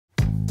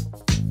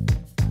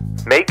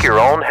Make your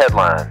own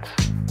headlines.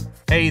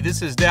 Hey,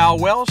 this is Dow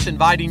Welsh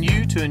inviting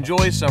you to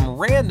enjoy some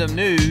random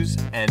news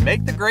and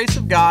make the grace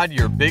of God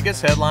your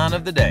biggest headline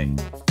of the day.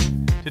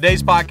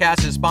 Today's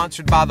podcast is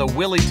sponsored by the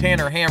Willie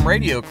Tanner Ham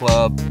Radio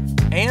Club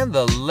and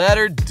the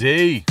letter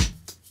D.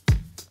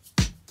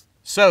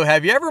 So,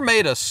 have you ever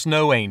made a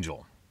snow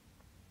angel?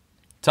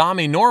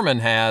 Tommy Norman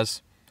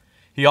has.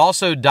 He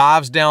also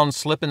dives down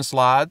slip and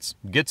slides,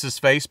 gets his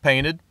face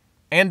painted,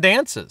 and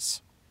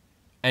dances.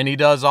 And he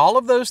does all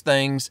of those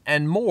things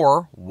and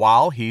more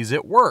while he's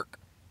at work.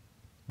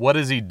 What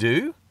does he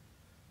do?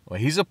 Well,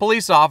 he's a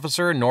police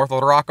officer in North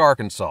Little Rock,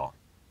 Arkansas.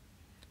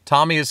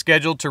 Tommy is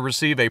scheduled to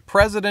receive a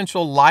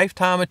Presidential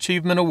Lifetime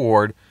Achievement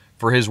Award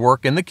for his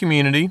work in the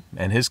community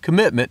and his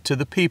commitment to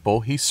the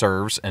people he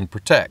serves and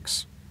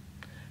protects.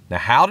 Now,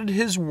 how did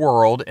his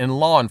world in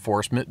law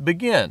enforcement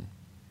begin?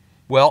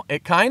 Well,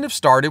 it kind of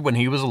started when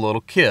he was a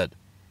little kid.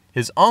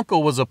 His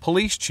uncle was a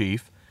police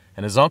chief,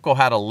 and his uncle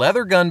had a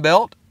leather gun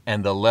belt,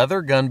 and the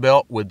leather gun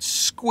belt would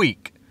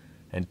squeak.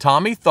 And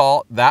Tommy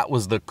thought that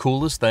was the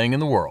coolest thing in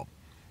the world.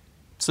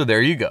 So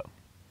there you go.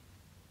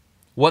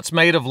 What's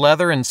made of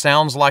leather and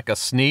sounds like a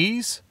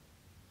sneeze?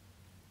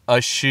 A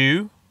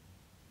shoe.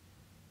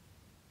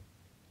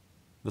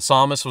 The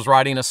psalmist was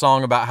writing a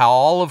song about how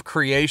all of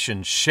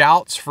creation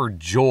shouts for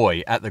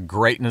joy at the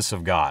greatness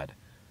of God.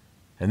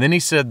 And then he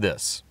said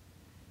this,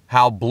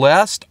 "How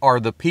blessed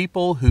are the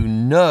people who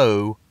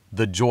know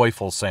the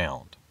joyful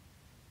sound."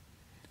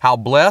 How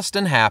blessed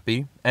and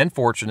happy and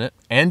fortunate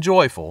and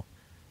joyful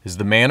is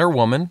the man or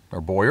woman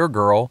or boy or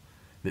girl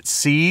that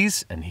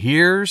sees and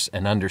hears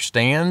and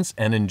understands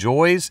and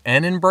enjoys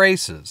and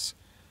embraces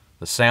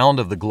the sound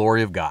of the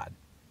glory of God.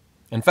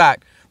 In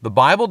fact, the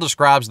Bible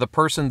describes the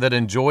person that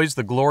enjoys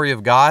the glory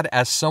of God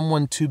as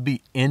someone to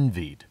be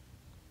envied.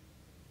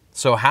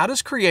 So how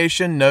does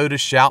creation know to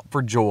shout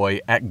for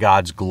joy at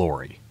God's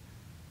glory?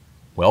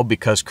 Well,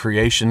 because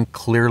creation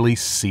clearly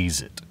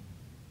sees it.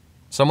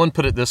 Someone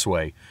put it this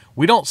way,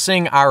 we don't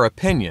sing our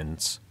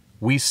opinions,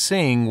 we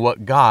sing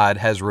what God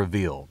has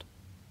revealed.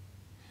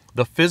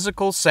 The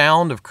physical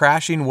sound of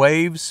crashing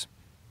waves,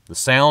 the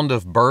sound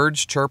of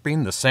birds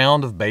chirping, the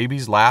sound of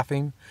babies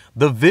laughing,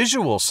 the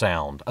visual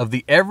sound of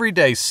the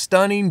everyday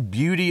stunning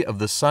beauty of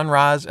the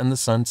sunrise and the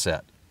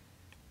sunset.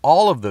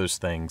 All of those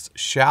things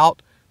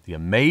shout the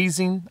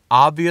amazing,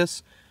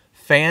 obvious,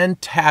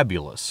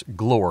 fantabulous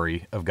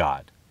glory of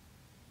God.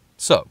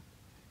 So,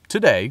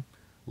 today,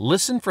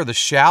 listen for the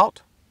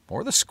shout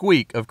or the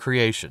squeak of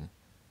creation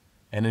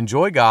and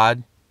enjoy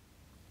God,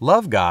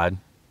 and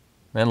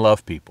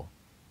love people.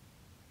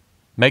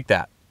 Make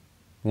that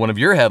one of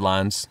your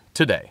headlines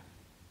today.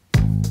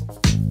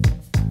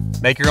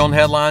 Make Your Own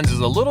Headlines is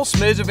a little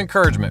smidge of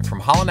encouragement from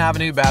Holland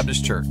Avenue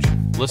Baptist Church.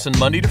 Listen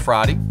Monday to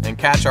Friday and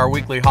catch our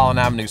weekly Holland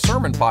Avenue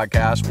Sermon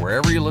podcast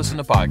wherever you listen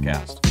to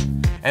podcasts.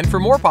 And for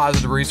more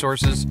positive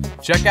resources,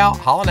 check out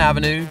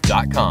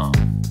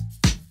hollandavenue.com.